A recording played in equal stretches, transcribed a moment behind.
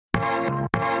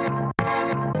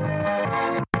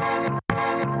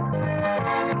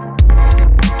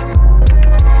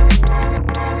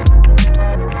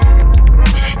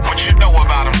you know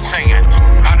about him singing?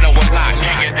 I know a lot.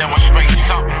 Can you demonstrate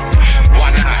something?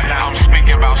 Why not? I'm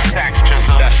speaking about stacks,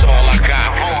 GZA. That's all I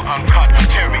got. The raw uncut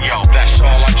material. That's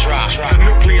all I drop. The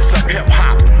nucleus of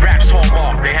hip-hop, rap's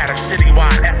hallmark. They had a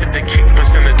citywide effort to keep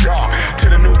us in the dark. To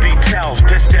the new details,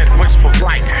 distant wisp of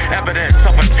light. Evidence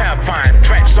of a terrifying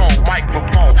threats on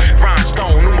microphone.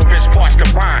 Rhinestone, numerous parts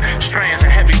combined. Strands of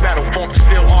heavy metal form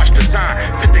steel arch design.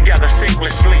 Fit together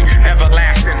seamlessly,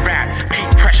 everlasting rap.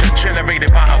 Heat pressure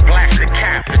generated by a blasted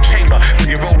cap. The chamber, when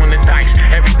you're rolling the dice,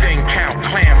 everything count.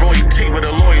 Clan royalty with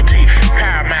a loyalty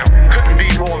paramount. Couldn't be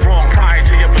more wrong prior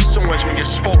to your pursuance. When you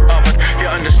spoke of it, you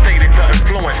understated the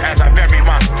influence. As I vary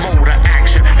my mode of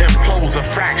action, implodes a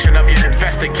fraction of your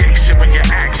investigation when your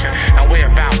action. Now we're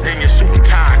about in your suit and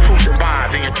tie, cruising by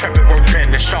the intrepid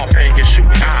workmen, the sharp in your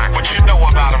shooting eye. What you know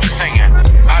about him singing?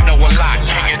 I know a lot.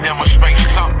 Can you demonstrate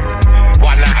something?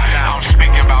 Why not? I'm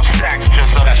speaking about stacks,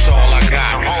 GZA. That's all I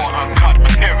got. The raw uncut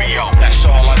material. That's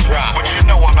all I drop. What you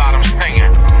know about him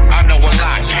singing? I know a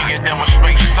lot. Can you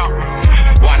demonstrate something?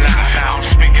 Why not? I'm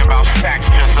speaking about stacks,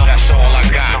 GZA. That's all I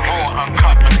got. The raw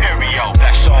uncut material.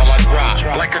 That's all I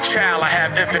drop. Like a child, I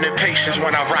have infinite patience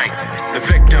when I write. The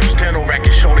victims' dental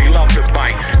records show they love to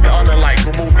bite. The underlight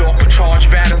removed off a charged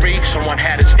battery. Someone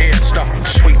had his ear stuffed with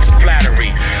sweets of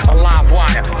flattery. A live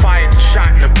wire fired the shot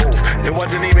in the booth. It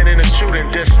wasn't even in a shooting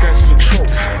distance of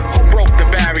truth. Who broke the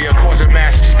barrier, causing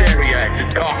mass hysteria at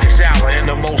the darkest hour in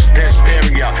the most dense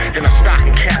area? In a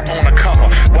stocking cap on a cover,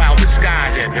 while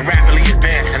disguising and rapidly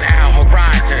advancing our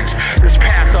horizons. This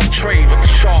path of trade with the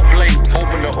sharp blade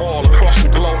open to all across the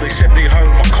globe. They said they heard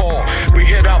my call. We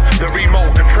hit up the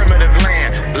remote and primitive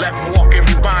land, left walking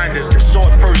reminders that saw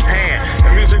it firsthand.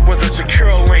 The music was a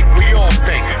secure link. We all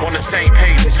think on the same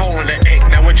page, as holding the